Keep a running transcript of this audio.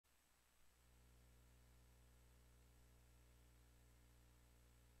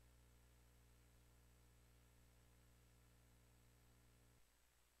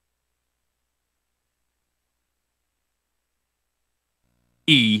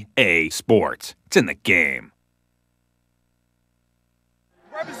EA Sports. It's in the game.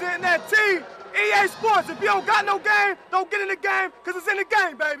 Representing that team, EA Sports. If you don't got no game, don't get in the game, because it's in the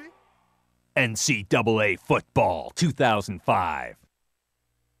game, baby. NCAA Football 2005.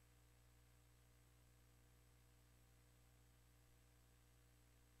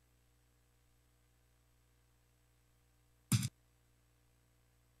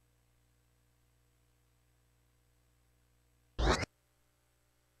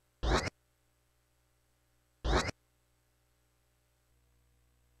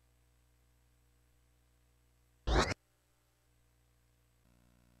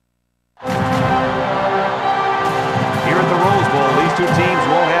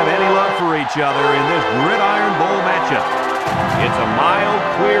 Each other in this Gridiron Bowl matchup. It's a mild,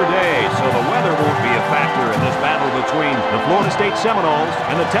 clear day, so the weather won't be a factor in this battle between the Florida State Seminoles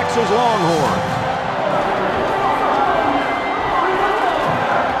and the Texas Longhorns.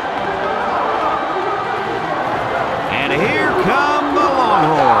 And here come the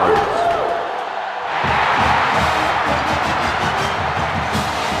Longhorns.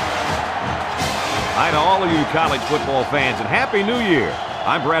 Hi to all of you college football fans, and Happy New Year.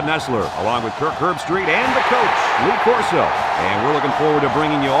 I'm Brad Nessler, along with Kirk Herbstreit and the coach, Lee Corso. And we're looking forward to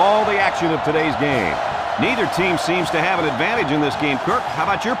bringing you all the action of today's game. Neither team seems to have an advantage in this game. Kirk, how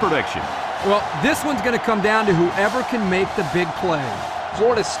about your prediction? Well, this one's going to come down to whoever can make the big play.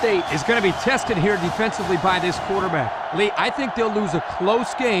 Florida State is going to be tested here defensively by this quarterback. Lee, I think they'll lose a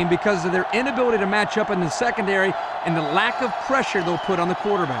close game because of their inability to match up in the secondary and the lack of pressure they'll put on the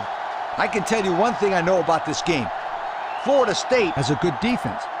quarterback. I can tell you one thing I know about this game. Florida State has a good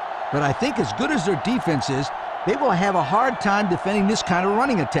defense, but I think as good as their defense is, they will have a hard time defending this kind of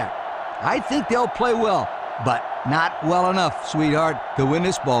running attack. I think they'll play well, but not well enough, sweetheart, to win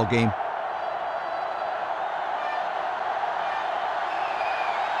this ball game.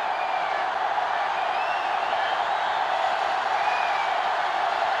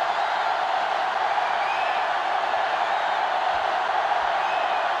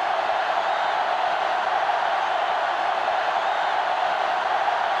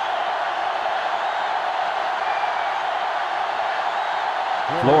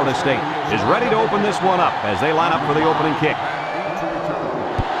 Florida State is ready to open this one up as they line up for the opening kick.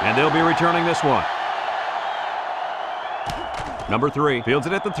 And they'll be returning this one. Number 3 fields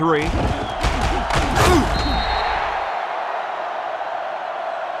it at the 3.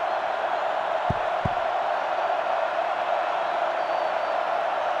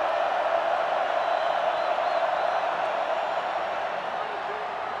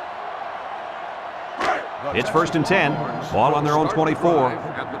 It's 1st and 10. Ball on their own 24.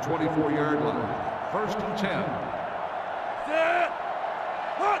 At the 24-yard line. 1st and 10.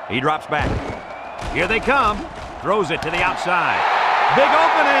 He drops back. Here they come. Throws it to the outside. Big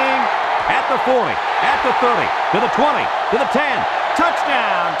opening. At the 40. At the 30. To the 20. To the 10.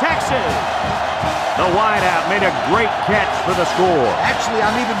 Touchdown, Texas. The wideout made a great catch for the score. Actually,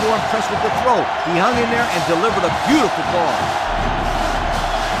 I'm even more impressed with the throw. He hung in there and delivered a beautiful ball.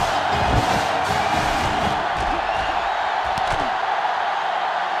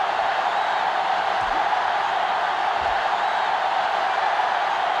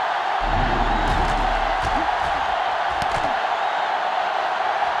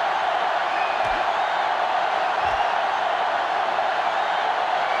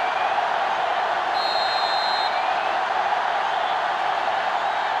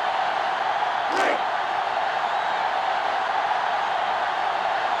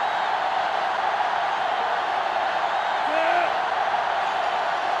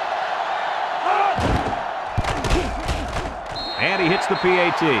 And he hits the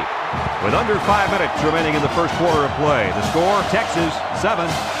PAT. With under 5 minutes remaining in the first quarter of play, the score, Texas 7,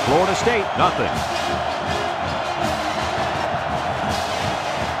 Florida State nothing.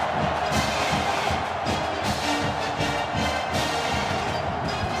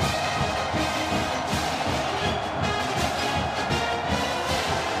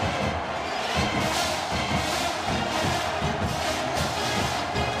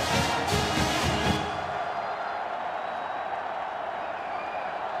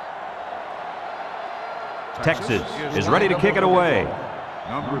 Texas is ready to kick it away.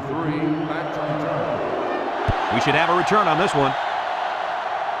 Number 3, back to return. We should have a return on this one.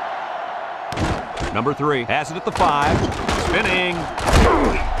 Number 3 has it at the 5. Spinning.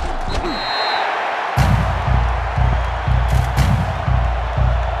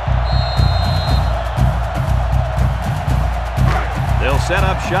 They'll set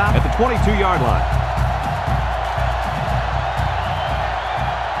up shop at the 22-yard line.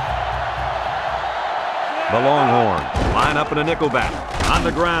 The Longhorns Line up in a nickelback. On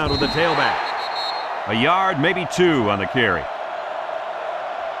the ground with the tailback. A yard, maybe 2 on the carry.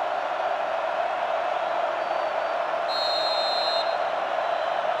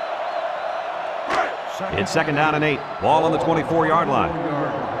 It's 2nd down and 8. Ball on the 24-yard line.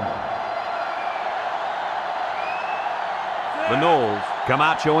 The Noles come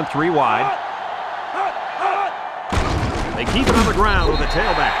out showing 3 wide. They keep it on the ground with the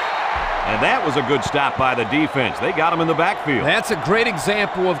tailback. And that was a good stop by the defense. They got him in the backfield. That's a great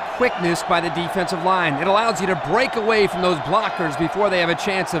example of quickness by the defensive line. It allows you to break away from those blockers before they have a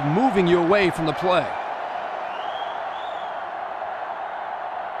chance of moving you away from the play.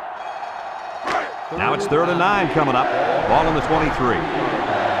 Now it's 3rd and 9 coming up. Ball on the 23.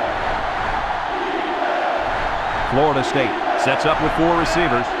 Florida State sets up with 4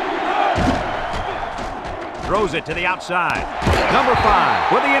 receivers. Throws it to the outside. Number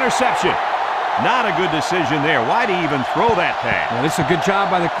 5 with the interception. Not a good decision there. Why'd he even throw that pass? Well, this is a good job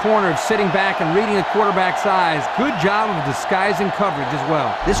by the corner of sitting back and reading the quarterback's eyes. Good job of disguising coverage as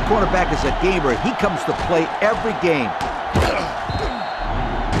well. This quarterback is a gamer. He comes to play every game.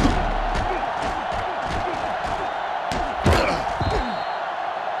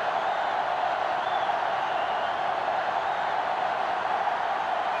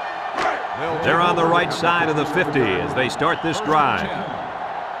 They're on the right side of the 50 as they start this drive.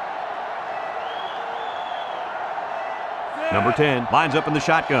 Number 10 lines up in the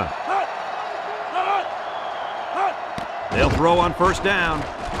shotgun. They'll throw on 1st down.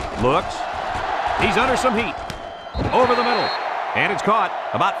 Looks. He's under some heat. Over the middle. And it's caught.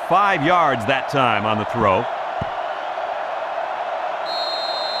 About 5 yards that time on the throw.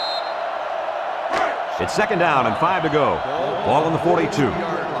 It's 2nd down and 5 to go. Ball on the 42.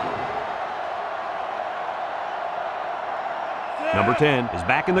 Number 10 is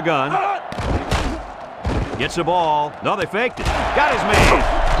back in the gun. Gets the ball. No, they faked it. Got his man.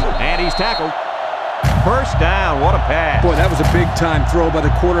 And he's tackled. 1st down. What a pass. Boy, that was a big-time throw by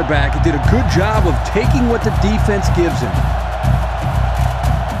the quarterback. He did a good job of taking what the defense gives him.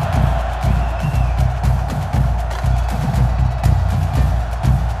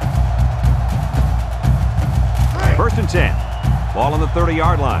 1st and 10. Ball on the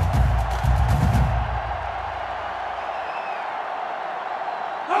 30-yard line.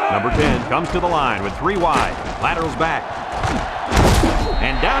 Number 10 comes to the line with 3 wide. Laterals back.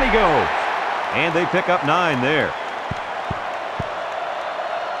 And down he goes. And they pick up 9 there.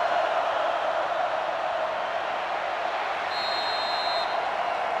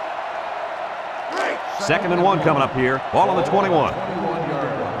 Second and 1 coming up here. Ball on the 21.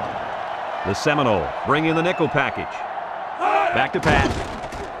 The Seminoles bring in the nickel package. Back to pass.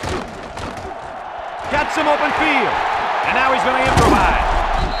 Got some open field. And now he's going to improvise.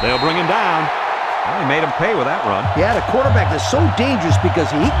 They'll bring him down. Well, he made him pay with that run. Yeah, the quarterback is so dangerous because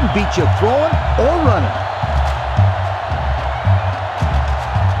he can beat you throwing or running.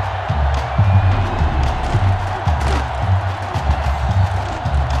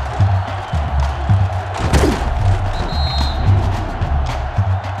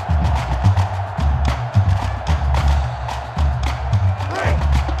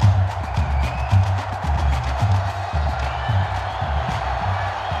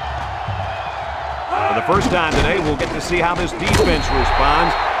 First time today, we'll get to see how this defense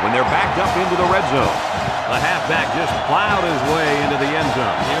responds when they're backed up into the red zone. The halfback just plowed his way into the end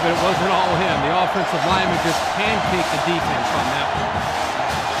zone. Yeah, but it wasn't all him. The offensive lineman just pancaked the defense on that one.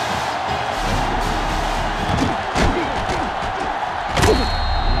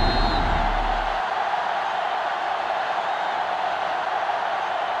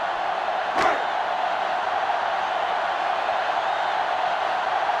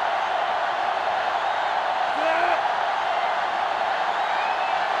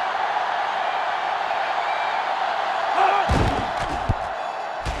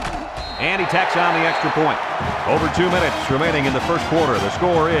 And he tacks on the extra point. Over 2 minutes remaining in the first quarter. The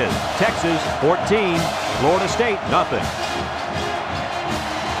score is Texas 14, Florida State nothing.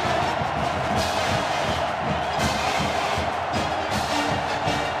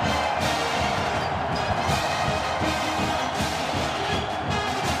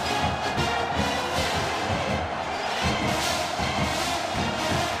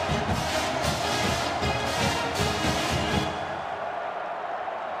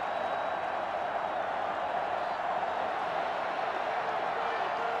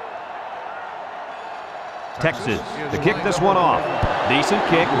 Texas to kick this one off. Decent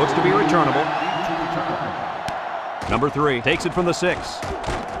kick, looks to be returnable. Number 3 takes it from the 6.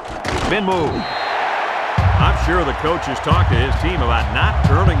 Spin move. I'm sure the coach has talked to his team about not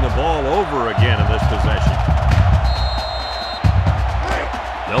turning the ball over again in this possession.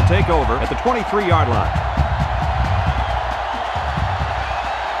 They'll take over at the 23-yard line.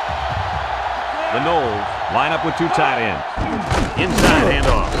 The Noles line up with two tight ends. Inside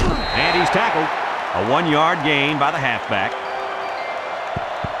handoff. And he's tackled. A 1-yard gain by the halfback.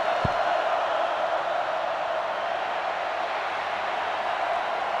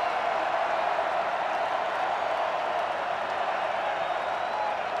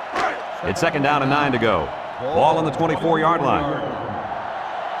 It's second down and 9 to go. Ball on the 24-yard line.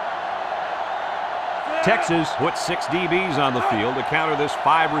 Texas puts 6 DBs on the field to counter this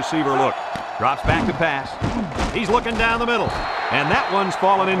 5-receiver look. Drops back to pass. He's looking down the middle. And that one's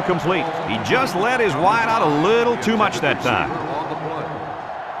fallen incomplete. He just let his wide out a little too much that time.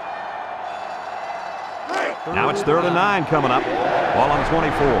 Now it's 3rd and 9 coming up. Ball on the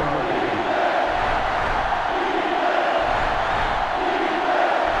 24.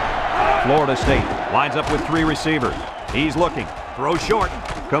 Florida State lines up with 3 receivers. He's looking. Throw short.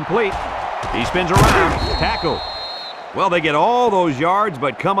 Complete. He spins around. Tackle. Well, they get all those yards,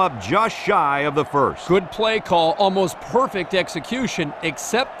 but come up just shy of the first. Good play call. Almost perfect execution,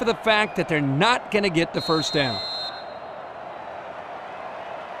 except for the fact that they're not going to get the first down.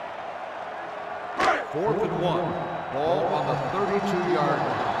 4th and 1. Ball on the 32-yard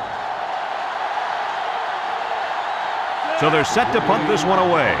line. So they're set to punt this one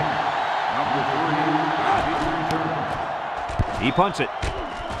away. Number 3, He punts it.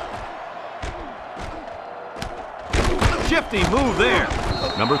 Shifty move there.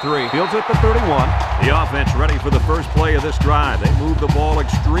 Number 3 fields at the 31. The offense ready for the first play of this drive. They moved the ball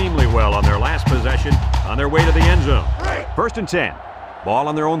extremely well on their last possession on their way to the end zone. 1st and 10. Ball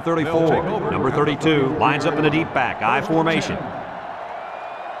on their own 34. Number 32 lines up in a deep back, I formation.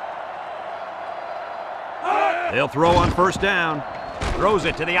 They'll throw on 1st down. Throws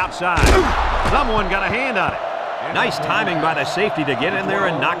it to the outside. Someone got a hand on it. Nice timing by the safety to get in there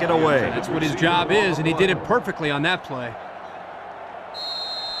and knock it away. That's what his job is, and he did it perfectly on that play.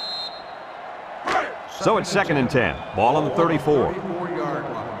 So it's 2nd and 10. Ball on the 34.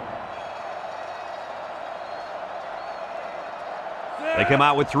 They come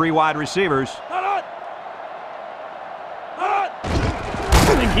out with 3 wide receivers.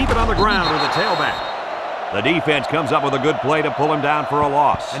 They keep it on the ground with the tailback. The defense comes up with a good play to pull him down for a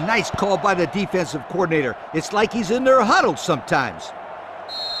loss. A nice call by the defensive coordinator. It's like he's in their huddle sometimes.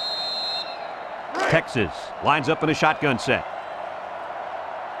 Texas lines up in a shotgun set.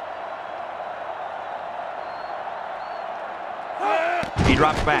 He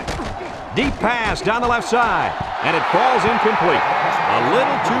drops back. Deep pass down the left side, and it falls incomplete. A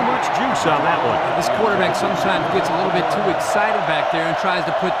little too much juice on that one. This quarterback sometimes gets a little bit too excited back there and tries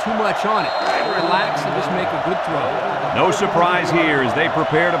to put too much on it. Relax and just make a good throw. No surprise here as they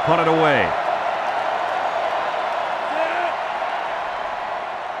prepare to punt it away.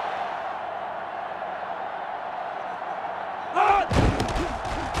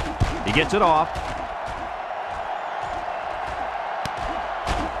 He gets it off.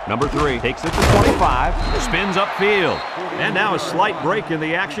 Number 3 takes it to 25, spins upfield. And now a slight break in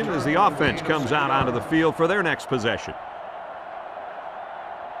the action as the offense comes out onto the field for their next possession.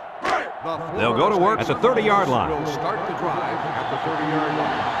 They'll go to work at the 30-yard line. Will start the drive at the 30-yard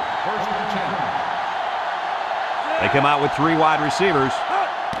line. 1st and 10. They come out with 3 wide receivers.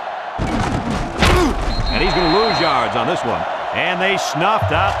 And he's going to lose yards on this one. And they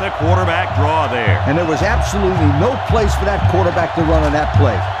snuffed out the quarterback draw there. And there was absolutely no place for that quarterback to run on that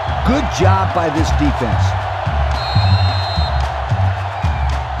play. Good job by this defense.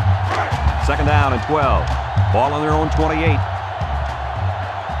 2nd down and 12. Ball on their own 28.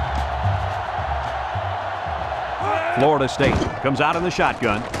 Florida State comes out in the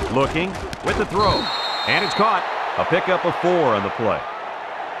shotgun, looking with the throw. And it's caught. A pickup of 4 on the play.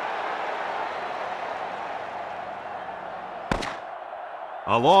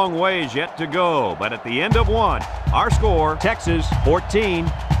 A long ways yet to go, but at the end of one, our score, Texas 14,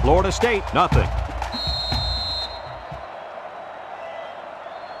 Florida State nothing.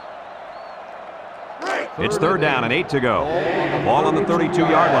 It's 3rd down and 8 to go. Ball on the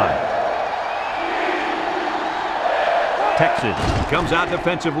 32-yard line. Texas comes out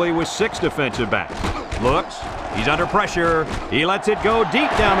defensively with 6 defensive backs. Looks, he's under pressure. He lets it go deep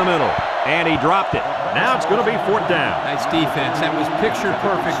down the middle, and he dropped it. Now it's going to be 4th down. Nice defense. That was picture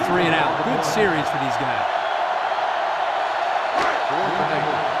perfect 3 and out. Good series for these guys. 4th and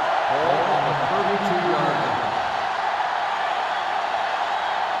 8. Ball on the 32-yard line.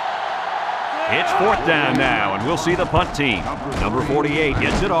 It's 4th down now, and we'll see the punt team. Number 48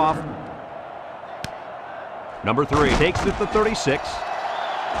 gets it off. Number 3 takes it to 36.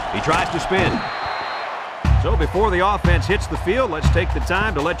 He tries to spin. So before the offense hits the field, let's take the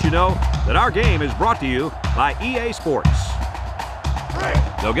time to let you know that our game is brought to you by EA Sports.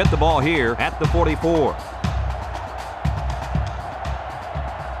 They'll get the ball here at the 44.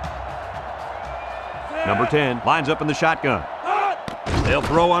 Number 10 lines up in the shotgun. They'll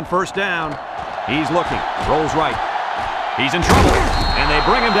throw on first down. He's looking, rolls right. He's in trouble, and they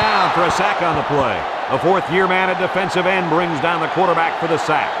bring him down for a sack on the play. A fourth-year man at defensive end brings down the quarterback for the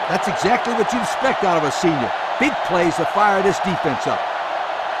sack. That's exactly what you'd expect out of a senior. Big plays to fire this defense up.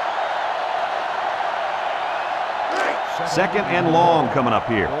 Second and long coming up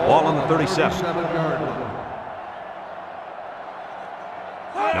here. Ball on the 37.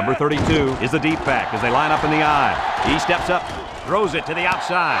 Number 32 is the deep back as they line up in the I. He steps up, throws it to the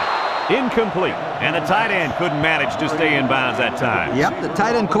outside. Incomplete. And the tight end couldn't manage to stay in bounds that time. Yep, the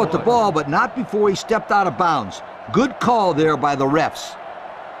tight end caught the ball, but not before he stepped out of bounds. Good call there by the refs.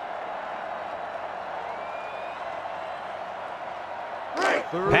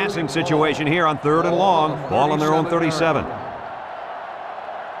 Passing situation here on third and long. Ball on their own 37.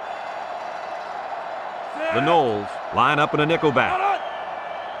 The Noles line up in a nickel back.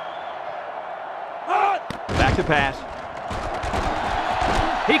 Back to pass.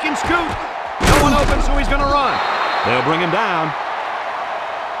 He can scoot. No one open, so he's going to run. They'll bring him down.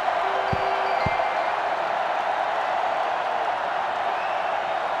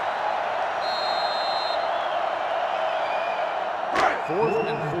 Fourth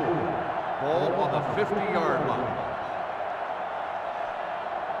and 4. Ball on the 50-yard line.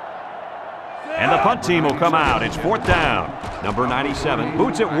 And the punt team will come out. It's fourth down. Number 97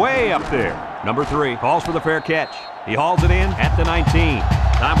 boots it way up there. Number 3 calls for the fair catch. He hauls it in at the 19.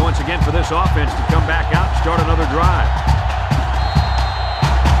 Time once again for this offense to come back out and start another drive.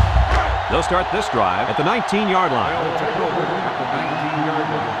 They'll start this drive at the 19-yard line. They'll take over at the 19-yard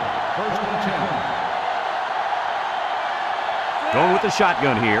line. First and 10. Going with the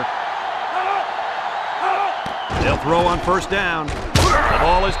shotgun here. They'll throw on first down. The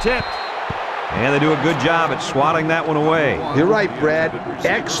ball is tipped. And they do a good job at swatting that one away. You're right, Brad.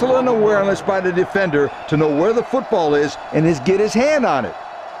 Excellent awareness by the defender to know where the football is and get his hand on it.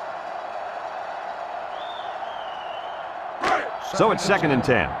 So it's second and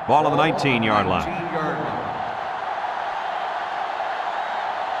 10. Ball on the 19-yard line.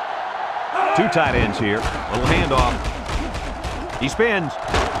 Two tight ends here. Little handoff. He spins.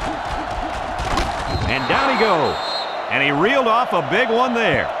 And down he goes. And he reeled off a big one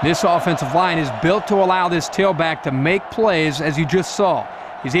there. This offensive line is built to allow this tailback to make plays, as you just saw.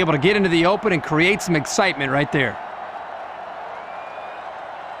 He's able to get into the open and create some excitement right there.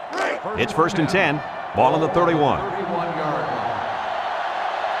 It's first and 10. Ball on the 31.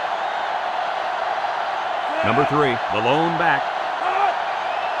 Number 3, the lone back.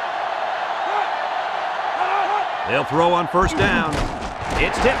 They'll throw on first down.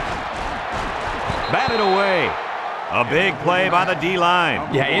 It's tipped. Batted away. A big play by the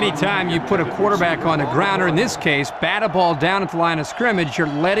D-line. Yeah, anytime you put a quarterback on the ground, or in this case, bat a ball down at the line of scrimmage, you're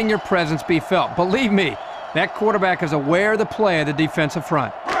letting your presence be felt. Believe me, that quarterback is aware of the play of the defensive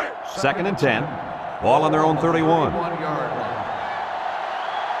front. Second and 10. Ball on their own 31.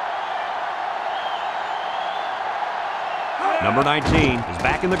 Number 19 is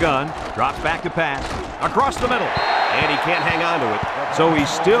back in the gun, drops back to pass, across the middle, and he can't hang on to it. So he's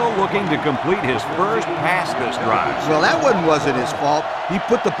still looking to complete his first pass this drive. Well, that one wasn't his fault. He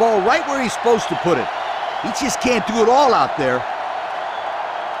put the ball right where he's supposed to put it. He just can't do it all out there.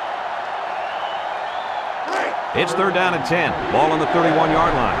 It's third down and 10. Ball on the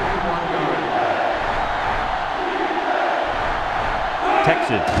 31-yard line.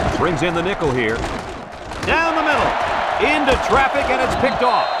 Texas brings in the nickel here. Down the middle. Into traffic, and it's picked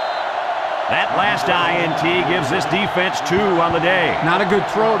off. That last INT gives this defense 2 on the day. Not a good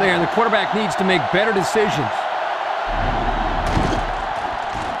throw there, and the quarterback needs to make better decisions.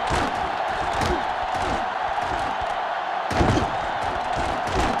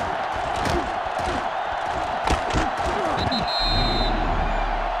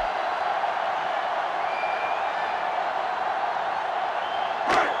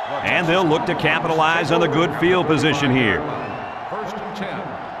 And they'll look to capitalize on the good field position here. First and 10.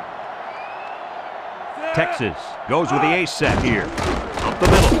 Texas goes with the ace set here. Up the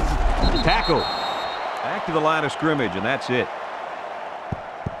middle. Tackle. Back to the line of scrimmage, and that's it.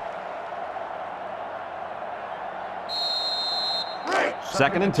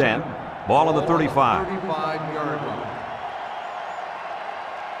 Second and 10. Ball on the 35. 35-yard line.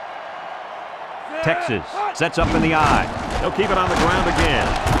 Texas sets up in the I. They'll keep it on the ground again.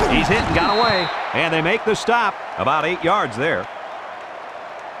 He's hit and got away, and they make the stop. About 8 yards there.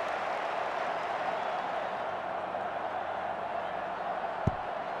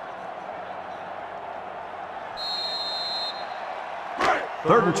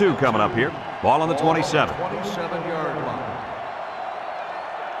 3rd and 2 coming up here. Ball on the 27. 27-yard line.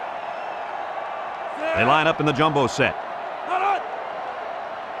 They line up in the jumbo set.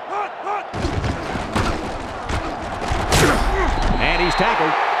 And he's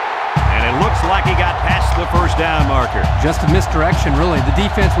tackled. And it looks like he got past the first down marker. Just a misdirection, really. The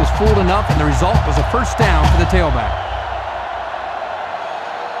defense was fooled enough, and the result was a first down for the tailback.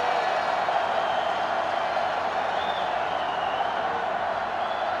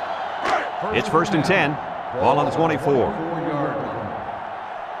 It's 1st and 10. Ball on the 24.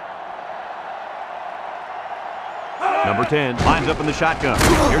 Number 10 lines up in the shotgun.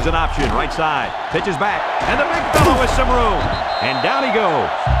 Here's an option, right side. Pitches back, and the big fellow with some room. And down he goes.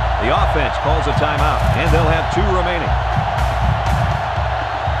 The offense calls a timeout, and they'll have 2 remaining.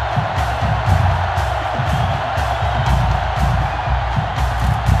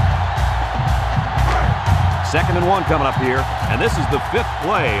 Second and 1 coming up here, and this is the 5th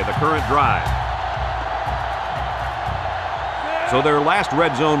play of the current drive. So their last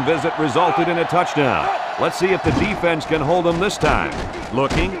red zone visit resulted in a touchdown. Let's see if the defense can hold them this time.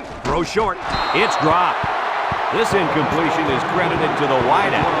 Looking, throw short. It's dropped. This incompletion is credited to the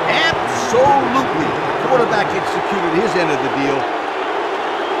wideout. Absolutely. Quarterback executed his end of the deal.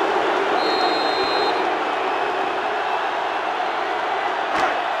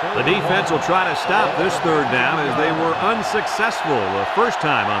 The defense will try to stop this 3rd down as they were unsuccessful the first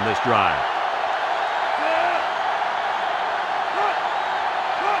time on this drive.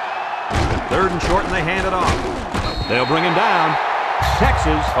 Third and short, and they hand it off. They'll bring him down.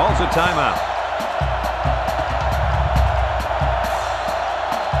 Texas calls a timeout.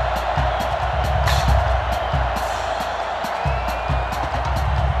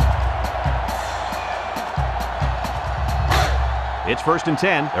 It's 1st and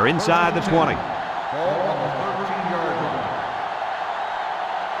 10. They're inside the 20.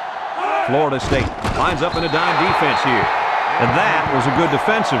 Florida State lines up in a dime defense here. And that was a good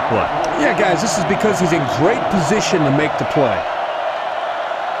defensive play. Yeah, guys, this is because he's in great position to make the play.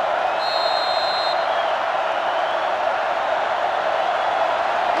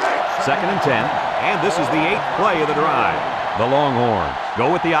 Second and 10. And this is the 8th play of the drive. The Longhorns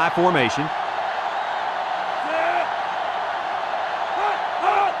go with the I formation.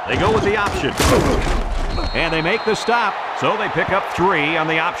 They go with the option. And they make the stop, so they pick up 3 on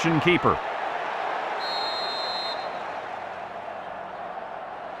the option keeper.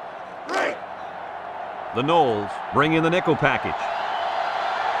 The Noles bring in the nickel package.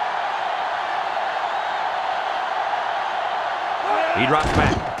 He drops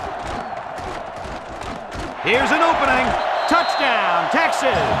back. Here's an opening. Touchdown,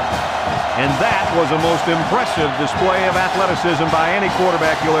 Texas! And that was a most impressive display of athleticism by any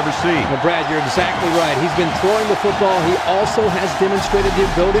quarterback you'll ever see. Well, Brad, you're exactly right. He's been throwing the football. He also has demonstrated the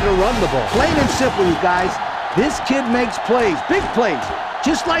ability to run the ball. Plain and simple, you guys. This kid makes plays, big plays,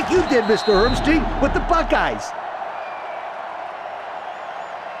 just like you did, Mr. Herbstreit, with the Buckeyes.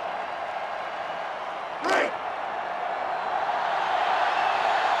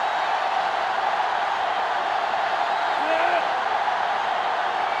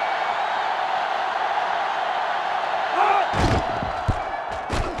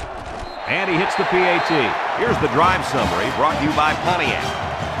 And he hits the PAT. Here's the drive summary brought to you by Pontiac.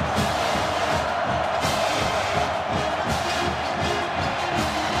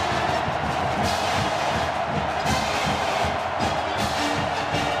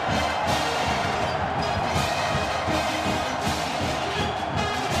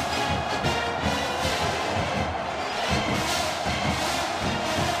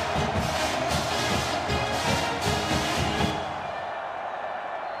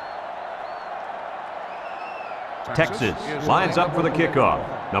 Texas lines up for the kickoff.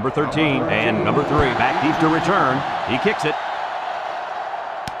 Number 13 and number 3 back deep to return. He kicks it.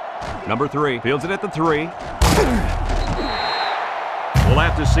 Number 3 fields it at the 3. We'll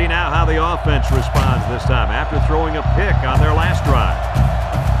have to see now how the offense responds this time after throwing a pick on their last drive.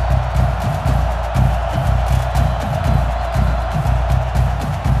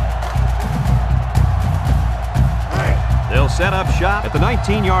 They'll set up shop at the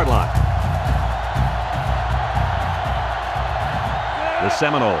 19-yard line. The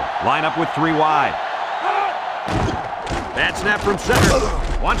Seminoles line up with 3 wide. Bad snap from center.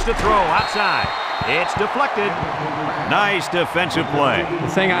 Wants to throw outside. It's deflected. Nice defensive play. The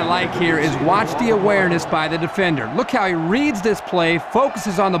thing I like here is watch the awareness by the defender. Look how he reads this play,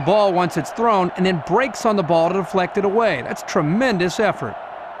 focuses on the ball once it's thrown, and then breaks on the ball to deflect it away. That's tremendous effort.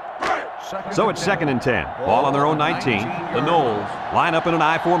 So it's 2nd and 10. Ball on their own 19. The Noles line up in an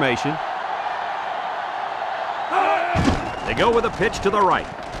I formation. They go with a pitch to the right.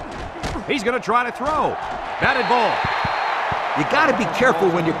 He's going to try to throw. Batted ball. You got to be careful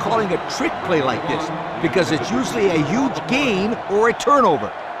when you're calling a trick play like this, because it's usually a huge gain or a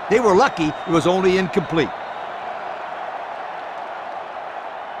turnover. They were lucky it was only incomplete.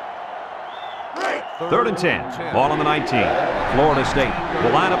 Third and 10. Ball on the 19. Florida State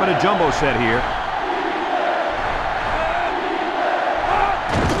will line up in a jumbo set here.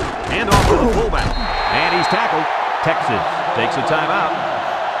 And off to the fullback. And he's tackled. Texas takes a timeout.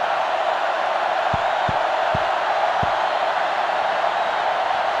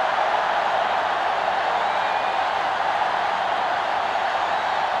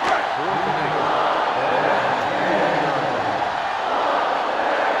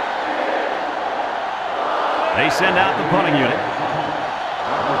 They send out the punting unit.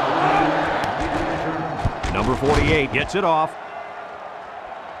 Number 48 gets it off.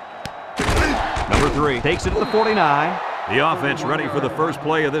 Number 3 takes it at the 49. The offense ready for the first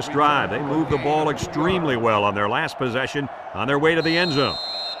play of this drive. They moved the ball extremely well on their last possession on their way to the end zone.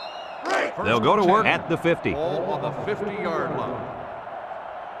 They'll go to work at the 50. Ball on the 50-yard line.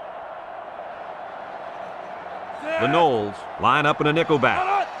 The Noles line up in a nickel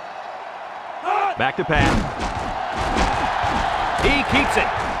back. Back to pass. He keeps it.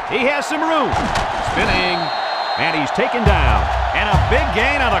 He has some room. Spinning. And he's taken down. And a big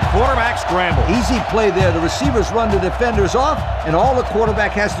gain on a quarterback scramble. Easy play there. The receivers run the defenders off, and all the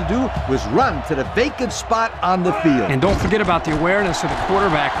quarterback has to do was run to the vacant spot on the field. And don't forget about the awareness of the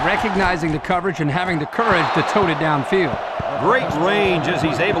quarterback, recognizing the coverage and having the courage to tote it downfield. Great range as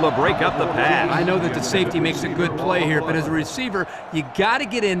he's able to break up the pass. I know that the safety makes a good play here, but as a receiver, you got to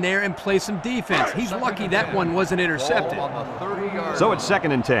get in there and play some defense. He's lucky that one wasn't intercepted. So it's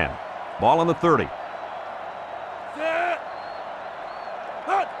 2nd and 10. Ball on the 30.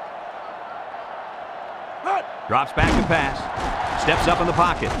 Drops back to pass. Steps up in the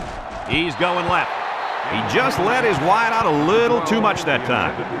pocket. He's going left. He just let his wide out a little too much that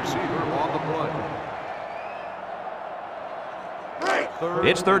time.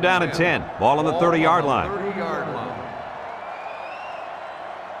 It's 3rd down and 10. Ball on the 30-yard line.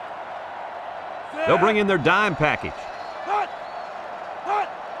 They'll bring in their dime package.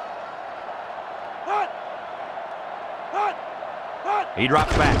 He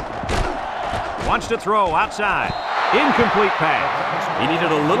drops back. Wants to throw outside. Incomplete pass. He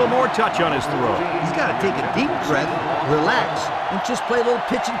needed a little more touch on his throw. He's got to take a deep breath, relax, and just play a little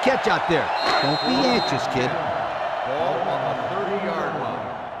pitch and catch out there. Don't be anxious, kid. Ball on the 30-yard line.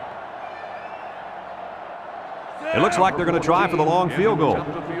 It looks like they're going to try for the long field goal.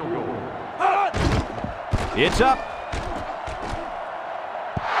 It's up.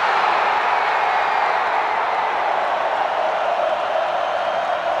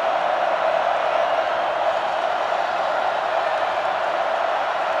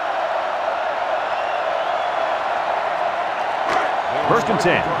 First and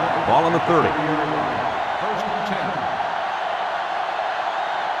 10. Ball on the 30. First and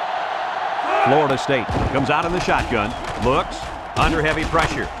 10. Florida State comes out in the shotgun. Looks. Under heavy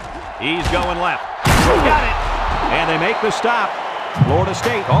pressure. He's going left. Got it. And they make the stop. Florida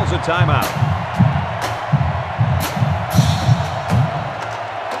State calls a timeout.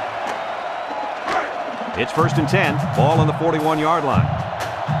 It's 1st and 10. Ball on the 41-yard line.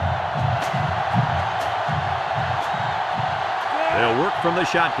 They'll work from the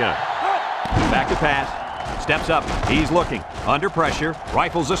shotgun. Back to pass. Steps up. He's looking. Under pressure.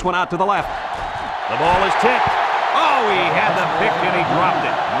 Rifles this one out to the left. The ball is tipped. Oh, he had the pick and he dropped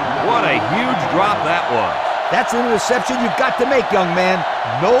it. What a huge drop that was. That's an interception you've got to make, young man.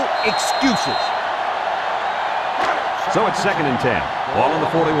 No excuses. So it's 2nd and 10. Ball on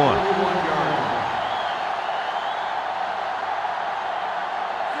the 41.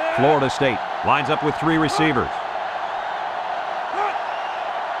 Florida State lines up with 3 receivers.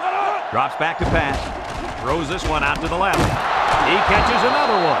 Drops back to pass. Throws this one out to the left. He catches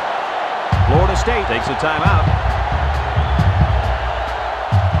another one. Florida State takes a timeout.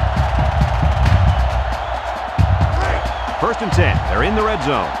 First and 10. They're in the red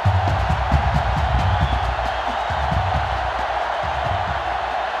zone.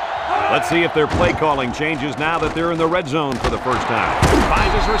 Let's see if their play calling changes now that they're in the red zone for the first time.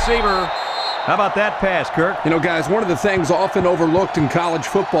 Finds his receiver. How about that pass, Kirk? You know, guys, one of the things often overlooked in college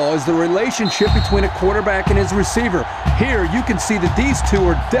football is the relationship between a quarterback and his receiver. Here, you can see that these two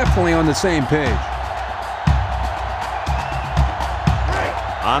are definitely on the same page.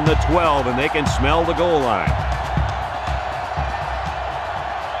 On the 12, and they can smell the goal line.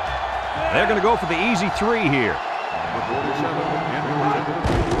 They're going to go for the easy 3 here.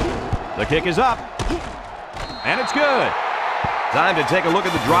 The kick is up, and it's good. Time to take a look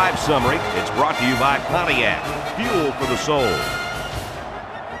at the drive summary. It's brought to you by Pontiac, fuel for the soul.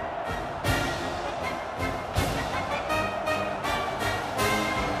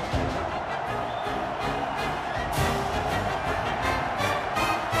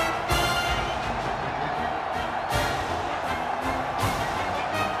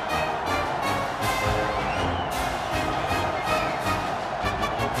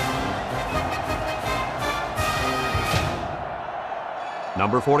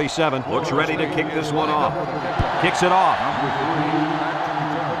 Number 47 looks ready to kick this one off. Kicks it off.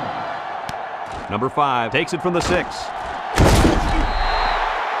 Number 5 takes it from the 6.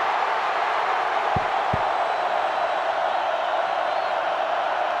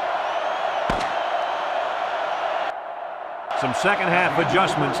 Some second half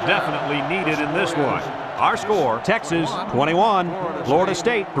adjustments definitely needed in this one. Our score, Texas 21, Florida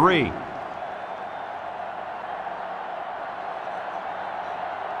State 3.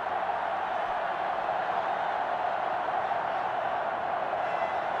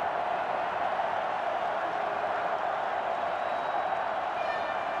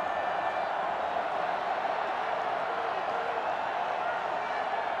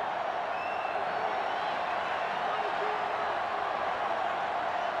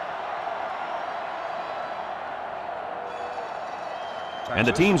 And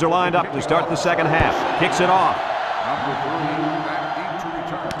the teams are lined up to start the second half. Kicks it off.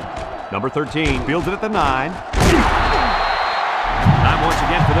 Number 13 fields it at the 9. Time once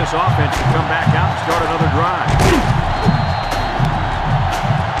again for this offense to come back out and start another drive.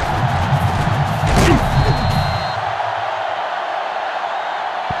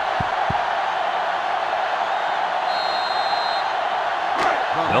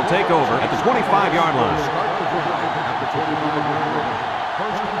 They'll take over at the 25-yard line.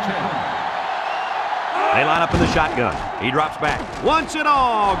 They line up in the shotgun. He drops back. Wants it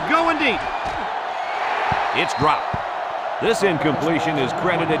all. Going deep. It's dropped. This incompletion is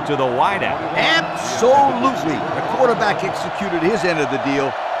credited to the wideout. Absolutely. The quarterback executed his end of the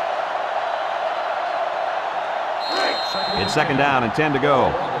deal. It's second down and 10 to go.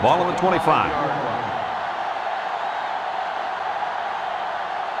 Ball on the 25.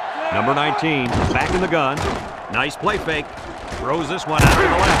 Number 19 back in the gun. Nice play fake. Throws this one out to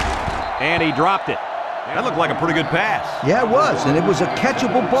the left. And he dropped it. That looked like a pretty good pass. Yeah, it was, and it was a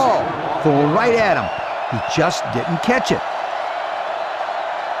catchable ball. Thrown right at him. He just didn't catch it.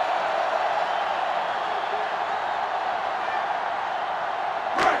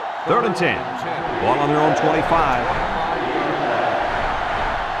 Third and 10. Ball on their own 25.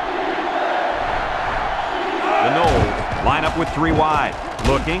 The Noles line up with 3 wide.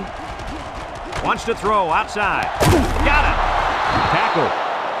 Looking. Wants to throw outside. Got it. Tackle.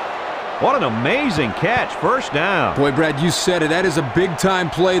 What an amazing catch. First down. Boy, Brad, you said it. That is a big-time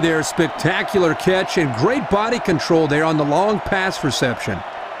play there. Spectacular catch and great body control there on the long pass reception.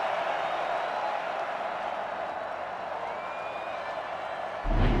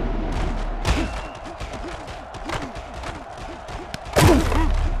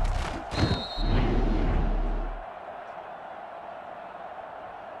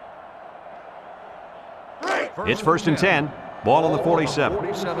 It's first and 10. Ball on the 47.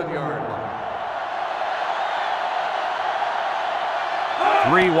 47-yard line.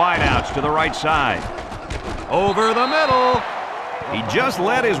 3 wideouts to the right side. Over the middle. He just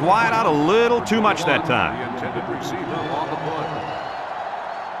let his wide out a little too much that time. The intended receiver on the play.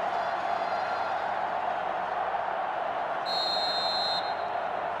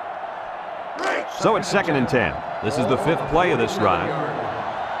 So it's second and 10. This is the 5th play of this drive.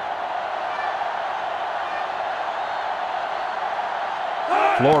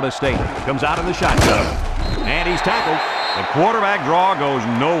 Florida State comes out in the shotgun. And he's tackled. The quarterback draw goes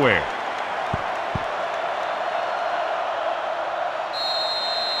nowhere.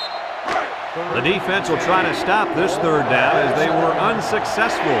 The defense will try to stop this third down as they were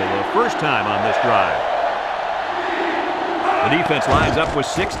unsuccessful the first time on this drive. The defense lines up with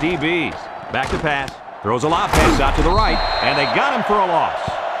 6 DBs. Back to pass. Throws a lob pass out to the right. And they got him for a loss.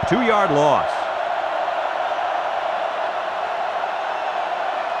 2-yard loss.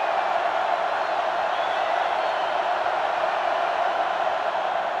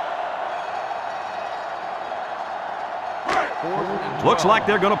 Looks like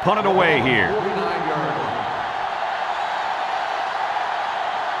they're going to punt it away here.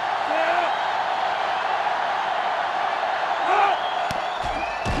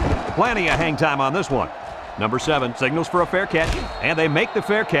 Plenty of hang time on this one. Number 7 signals for a fair catch, and they make the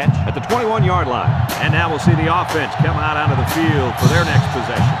fair catch at the 21-yard line. And now we'll see the offense come out onto the field for their next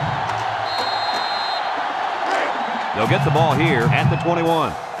possession. They'll get the ball here at the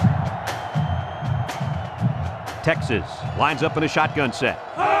 21. Texas lines up in a shotgun set.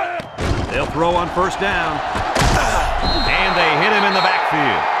 They'll throw on first down. And they hit him in the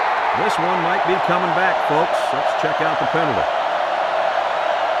backfield. This one might be coming back, folks. Let's check out the penalty.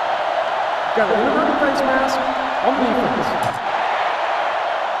 Got an inverted face mask on defense.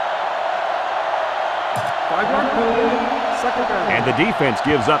 5-yard penalty, second down. And the defense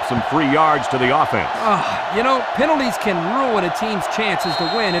gives up some free yards to the offense. You know, penalties can ruin a team's chances to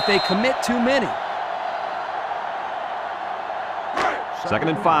win if they commit too many. 2nd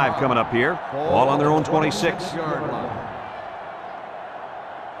and 5 coming up here. Ball on their own 26.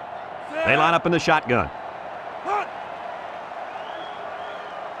 They line up in the shotgun.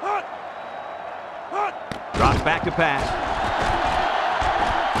 Drops back to pass.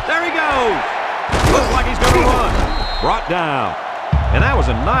 There he goes. Looks like he's going to run. Brought down. And that was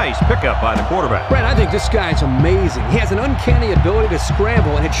a nice pickup by the quarterback. Brent, I think this guy's amazing. He has an uncanny ability to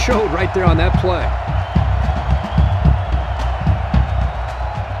scramble, and it showed right there on that play.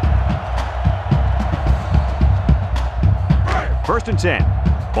 First and 10.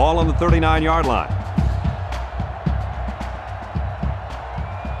 Ball on the 39-yard line.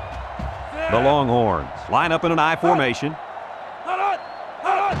 The Longhorns line up in an I formation.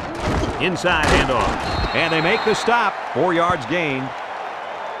 Inside handoff. And they make the stop. 4 yards gained.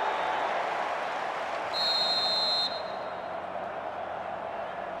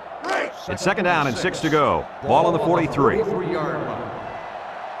 It's 2nd down and 6 to go. Ball on the 43.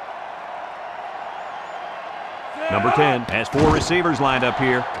 Number 10 has 4 receivers lined up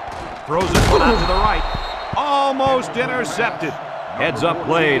here. Throws this one out to the right. Almost intercepted. Heads up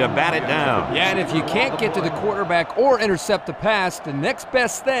play to bat it down. Yeah, and if you can't get to the quarterback or intercept the pass, the next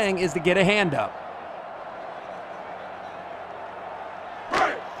best thing is to get a hand up.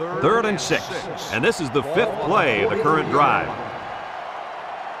 3rd and 6. And this is the 5th play of the current drive.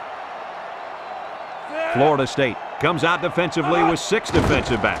 Florida State comes out defensively with 6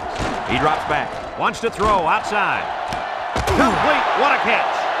 defensive backs. He drops back. Wants to throw outside. Complete. What a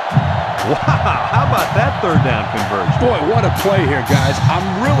catch. Wow, how about that 3rd down conversion? Boy, what a play here, guys.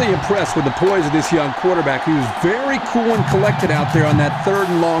 I'm really impressed with the poise of this young quarterback. He was very cool and collected out there on that 3rd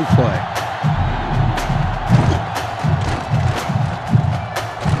and long play.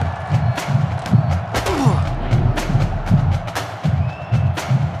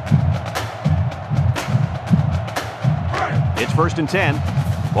 It's 1st and 10.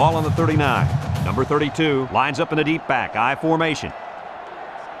 Ball on the 39. Number 32 lines up in a deep back, I formation.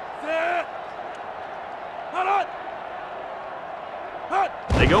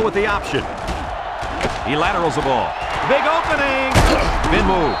 They go with the option. He laterals the ball. Big opening. Spin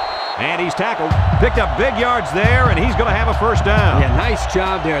move. And he's tackled. Picked up big yards there, and he's going to have a first down. Yeah, nice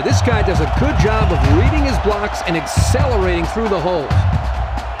job there. This guy does a good job of reading his blocks and accelerating through the holes.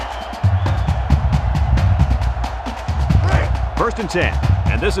 1st and 10.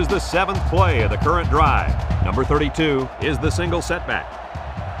 And this is the 7th play of the current drive. Number 32 is the single setback.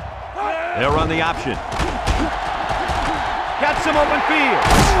 They'll run the option. Got some open field.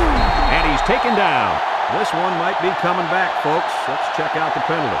 And he's taken down. This one might be coming back, folks. Let's check out the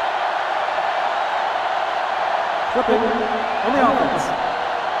penalty. Flipping on the offense.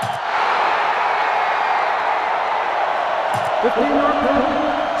 15-yard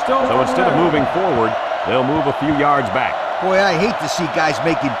penalty. So instead of moving forward, they'll move a few yards back. Boy, I hate to see guys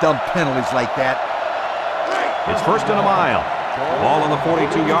making dumb penalties like that. It's 1st and a mile. Ball on the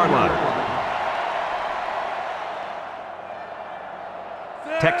 42-yard line.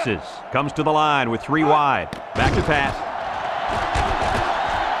 Texas comes to the line with 3 wide. Back to pass.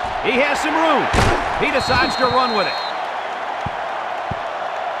 He has some room. He decides to run with it.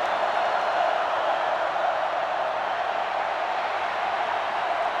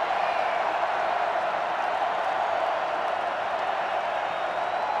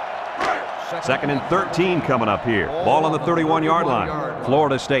 Second and 13 coming up here. Ball on the 31-yard line.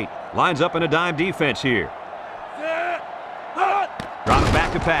 Florida State lines up in a dime defense here. Drops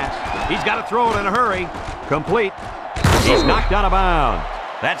back to pass. He's got to throw it in a hurry. Complete. He's knocked out of bounds.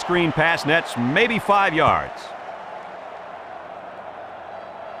 That screen pass nets maybe 5 yards.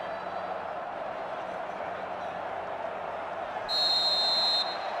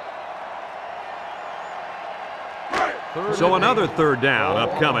 So another 3rd down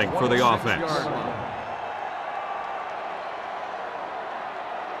upcoming for the offense.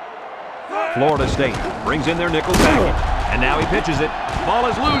 Florida State brings in their nickel package. And now he pitches it. Ball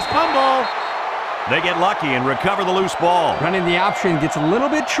is loose. Fumble. They get lucky and recover the loose ball. Running the option gets a little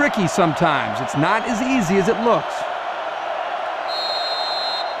bit tricky sometimes. It's not as easy as it looks.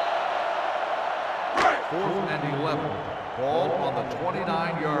 4th and 11. Ball on the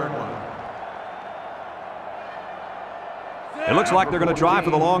 29-yard line. It looks like they're going to try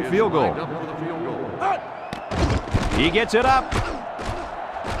for the long field goal. He gets it up.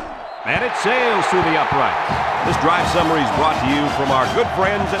 And it sails through the uprights. This drive summary is brought to you from our good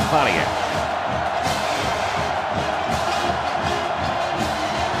friends at Pontiac.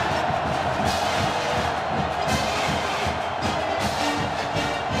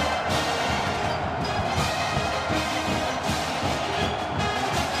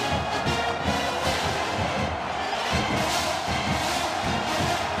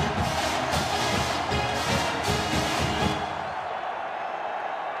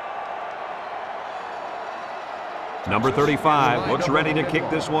 Number 35 looks ready to kick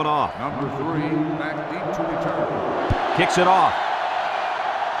this one off. Number 3, back deep to return. Kicks it off.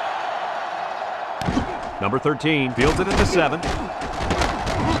 Number 13 fields it at the 7.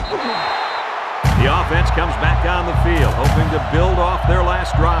 The offense comes back on the field, hoping to build off their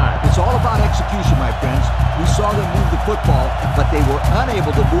last drive. It's all about execution, my friends. We saw them move the football, but they were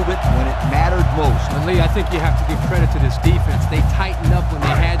unable to move it when it mattered most. And Lee, I think you have to give credit to this defense. They tightened up when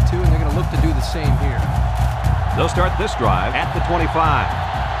they had to, and they're going to look to do the same here. They'll start this drive at the 25.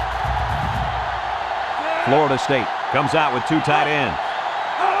 Florida State comes out with 2 tight ends.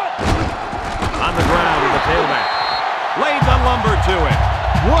 On the ground with the tailback. Laid the lumber to it.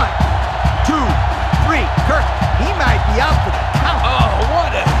 1, 2, 3. Kirk, he might be out for the count. Oh,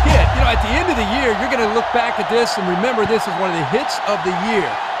 what a hit. You know, at the end of the year, you're going to look back at this and remember this is one of the hits of the year.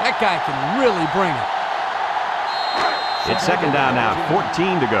 That guy can really bring it. It's second down now,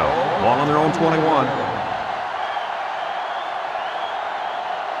 14 to go. Ball on their own 21.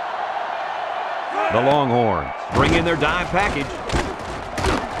 The Longhorns bring in their dime package.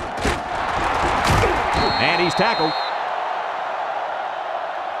 And he's tackled.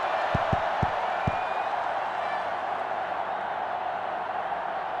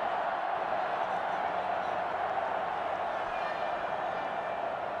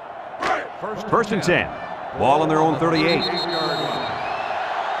 First and 10. Ball on their own 38.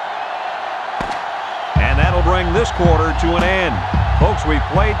 And that'll bring this quarter to an end. Folks, we've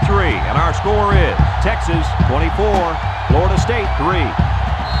played 3, and our score is Texas 24, Florida State 3.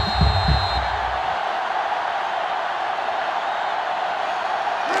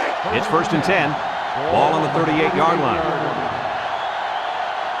 It's first and 10. Ball on the 38-yard line.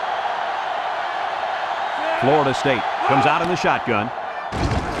 Florida State comes out in the shotgun.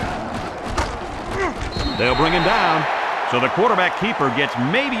 They'll bring him down, so the quarterback keeper gets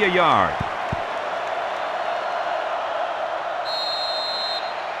maybe a yard.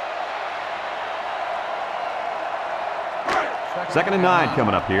 Second and 9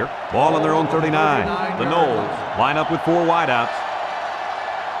 coming up here. Ball on their own 39. The Noles line up with 4 wideouts.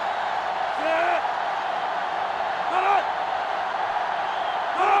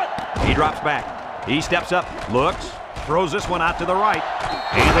 He drops back. He steps up, looks, throws this one out to the right.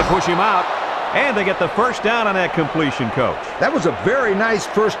 And they push him out. And they get the first down on that completion, Coach. That was a very nice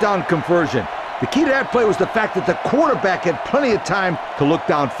first down conversion. The key to that play was the fact that the quarterback had plenty of time to look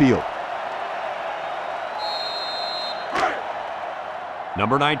downfield.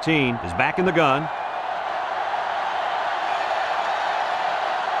 Number 19 is back in the gun.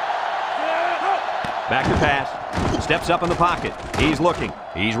 Back to pass. Steps up in the pocket. He's looking.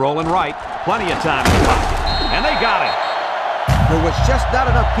 He's rolling right. Plenty of time in the pocket. And they got him. There was just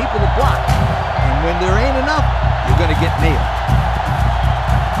not enough people to block. And when there ain't enough, you're going to get nailed.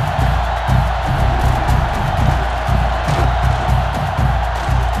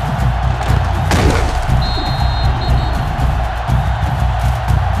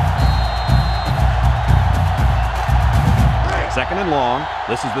 Second and long.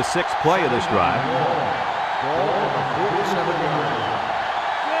 This is the 6th play of this drive.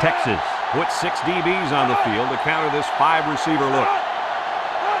 Texas puts 6 DBs on the field to counter this 5-receiver look.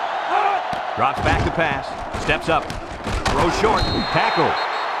 Drops back to pass. Steps up. Throws short. Tackle.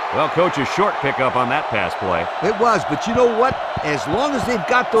 Well, Coach, a short pickup on that pass play. It was, but you know what? As long as they've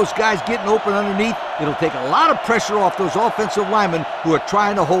got those guys getting open underneath, it'll take a lot of pressure off those offensive linemen who are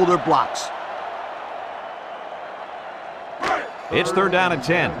trying to hold their blocks. It's third down and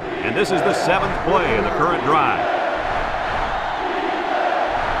 10, and this is the 7th play of the current drive.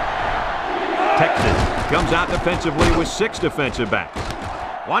 Texas comes out defensively with 6 defensive backs.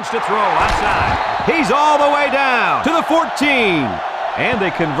 Wants to throw outside. He's all the way down to the 14. And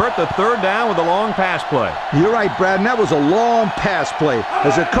they convert the third down with a long pass play. You're right, Brad, and that was a long pass play.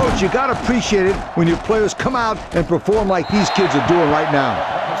 As a coach, you got to appreciate it when your players come out and perform like these kids are doing right now.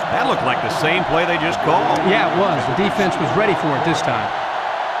 That looked like the same play they just called. Yeah, it was. The defense was ready for it this time.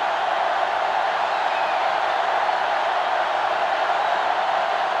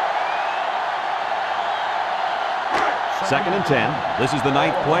 2nd and 10. This is the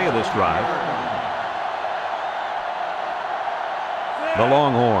 9th play of this drive. The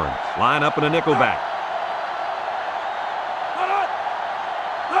Longhorns line up in a nickelback.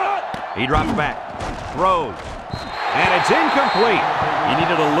 He drops back, throws, and it's incomplete. He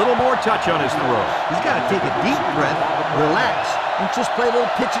needed a little more touch on his throw. He's got to take a deep breath, relax, and just play a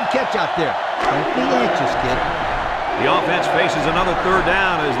little pitch and catch out there. Don't be anxious, kid. The offense faces another 3rd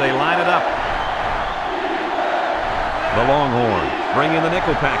down as they line it up. The Longhorns bring in the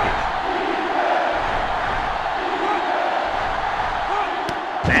nickel package.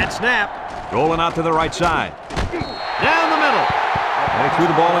 Bad snap. Rolling out to the right side. Down the middle. And he threw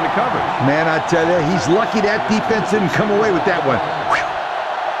the ball into coverage. Man, I tell you, he's lucky that defense didn't come away with that one.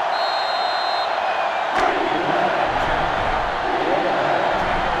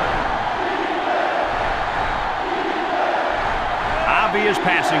 Obvious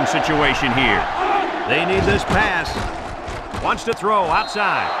passing situation here. They need this pass. Wants to throw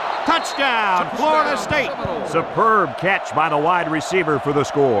outside. Touchdown, Florida State. Superb catch by the wide receiver for the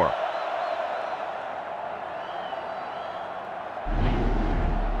score.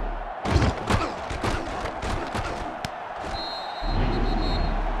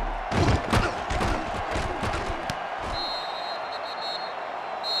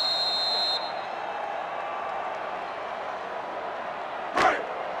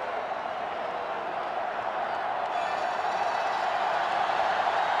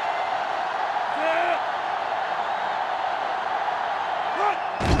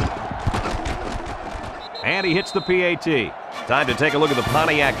 And he hits the PAT. Time to take a look at the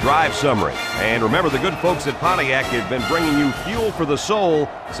Pontiac drive summary. And remember, the good folks at Pontiac have been bringing you fuel for the soul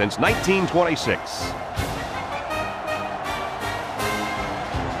since 1926.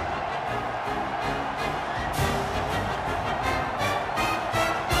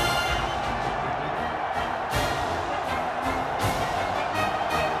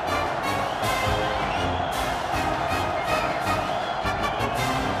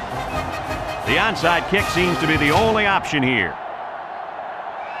 The onside kick seems to be the only option here.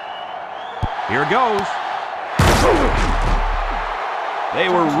 Here goes. They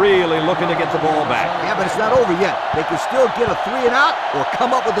were really looking to get the ball back. Yeah, but it's not over yet. They can still get a 3 and out or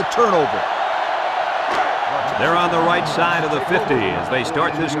come up with a turnover. They're on the right side of the 50 as they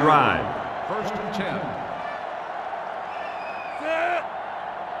start this drive. 1st and 10.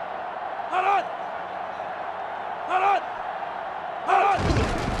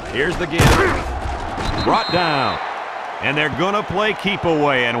 Here's the give. Brought down. And they're going to play keep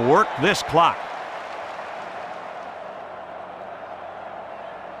away and work this clock.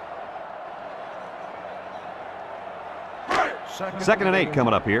 Second and 8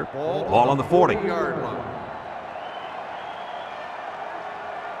 coming up here. Ball on the 40.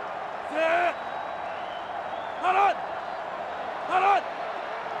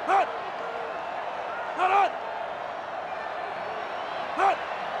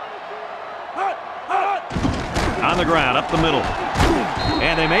 On the ground, up the middle.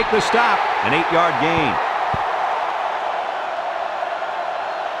 And they make the stop. An 8-yard gain.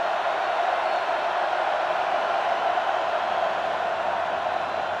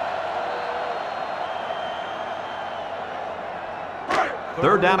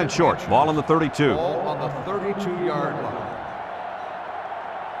 Third down and short. Ball on the 32. Ball on the 32-yard line.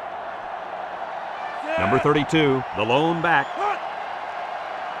 Number 32, the lone back.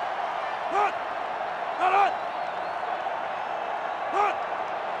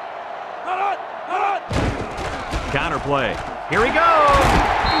 Counter play. Here he goes.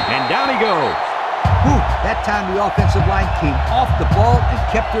 And down he goes. Whew, that time the offensive line came off the ball and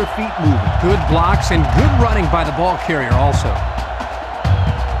kept their feet moving. Good blocks and good running by the ball carrier also.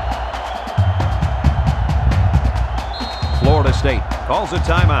 Florida State calls a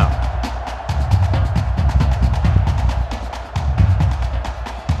timeout.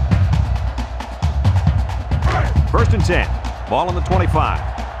 First and 10. Ball on the 25.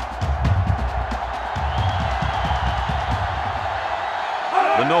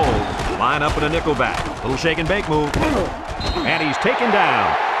 The Noles line up in a nickelback. Little shake and bake move. And he's taken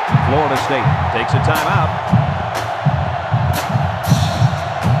down. Florida State takes a timeout.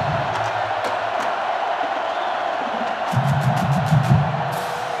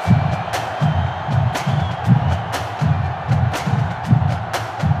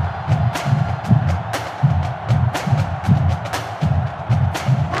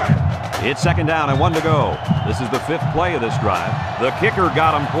 It's second down and 1 to go. This is the 5th play of this drive. The kicker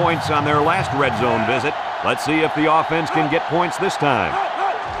got them points on their last red zone visit. Let's see if the offense can get points this time.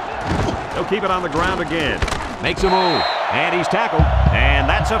 They'll keep it on the ground again. Makes a move. And he's tackled, and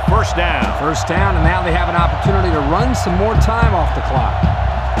that's a first down. First down, and now they have an opportunity to run some more time off the clock.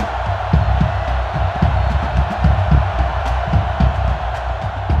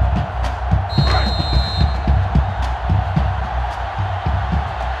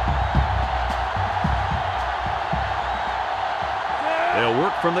 They'll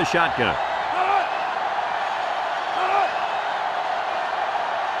work from the shotgun.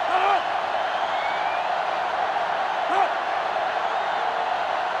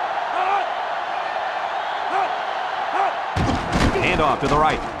 Off to the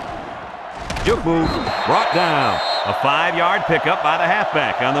right. Juke move brought down. A 5-yard pickup by the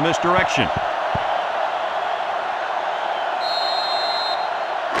halfback on the misdirection.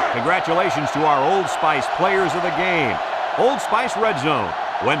 Congratulations to our Old Spice players of the game. Old Spice Red Zone,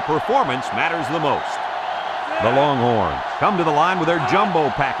 when performance matters the most. The Longhorns come to the line with their jumbo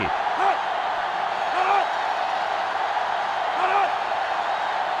package.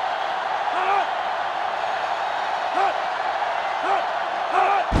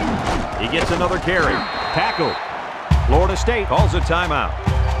 He gets another carry. Tackle. Florida State calls a timeout.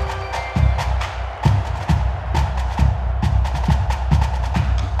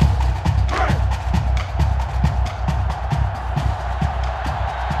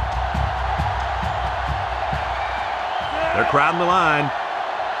 They're crowding the line.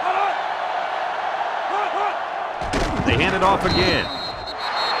 They hand it off again.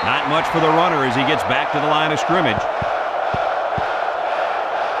 Not much for the runner as he gets back to the line of scrimmage.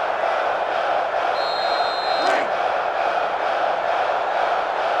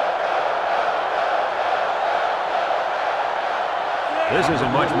 This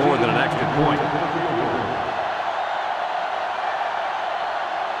isn't much more than an extra point.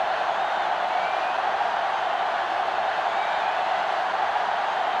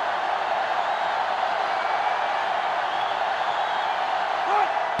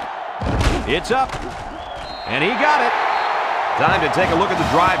 It's up, and he got it. Time to take a look at the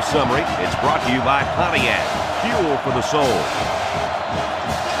drive summary. It's brought to you by Pontiac, fuel for the soul.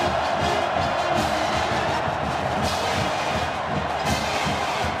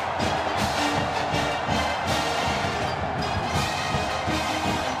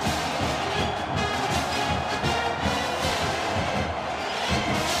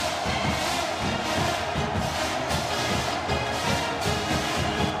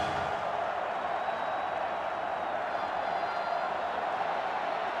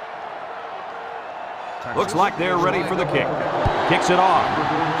 Looks like they're ready for the kick. Kicks it off.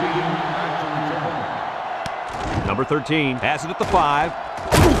 Number 13 has it at the 5.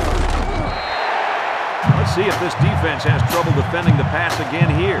 Let's see if this defense has trouble defending the pass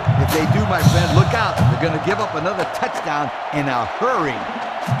again here. If they do, my friend, look out. They're going to give up another touchdown in a hurry.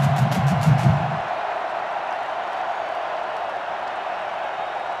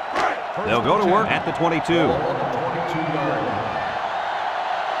 They'll go to work at the 22.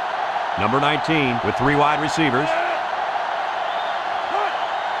 Number 19 with 3 wide receivers.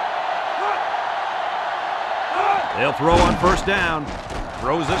 They'll throw on first down.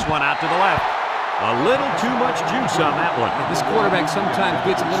 Throws this one out to the left. A little too much juice on that one. This quarterback sometimes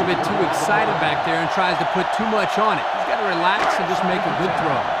gets a little bit too excited back there and tries to put too much on it. He's got to relax and just make a good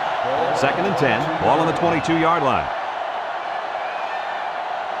throw. 2nd and 10. Ball on the 22-yard line.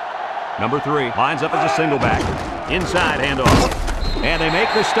 Number 3 lines up as a single back. Inside handoff. And they make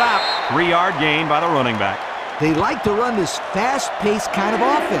the stop. 3-yard gain by the running back. They like to run this fast-paced kind of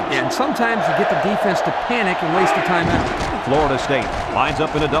offense. Yeah, and sometimes you get the defense to panic and waste a timeout. Florida State lines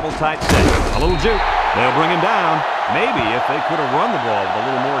up in a double tight set. A little juke. They'll bring him down. Maybe if they could have run the ball with a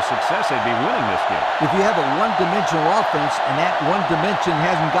little more success, they'd be winning this game. If you have a one-dimensional offense and that one dimension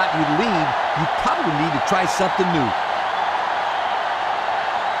hasn't got you the lead, you probably need to try something new.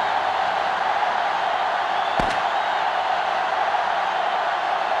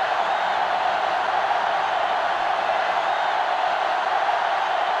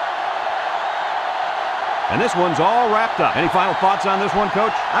 And this one's all wrapped up. Any final thoughts on this one,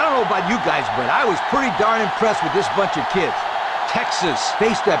 Coach? I don't know about you guys, but I was pretty darn impressed with this bunch of kids. Texas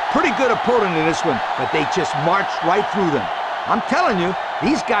faced a pretty good opponent in this one, but they just marched right through them. I'm telling you,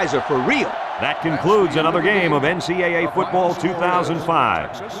 these guys are for real. That concludes another game of NCAA Football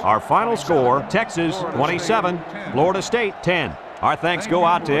 2005. Our final score, Texas 27, Florida State 10. Our thanks go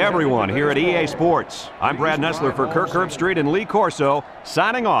out to everyone here at EA Sports. I'm Brad Nessler for Kirk Herbstreit and Lee Corso,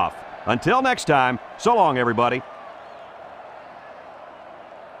 signing off. Until next time, so long, everybody.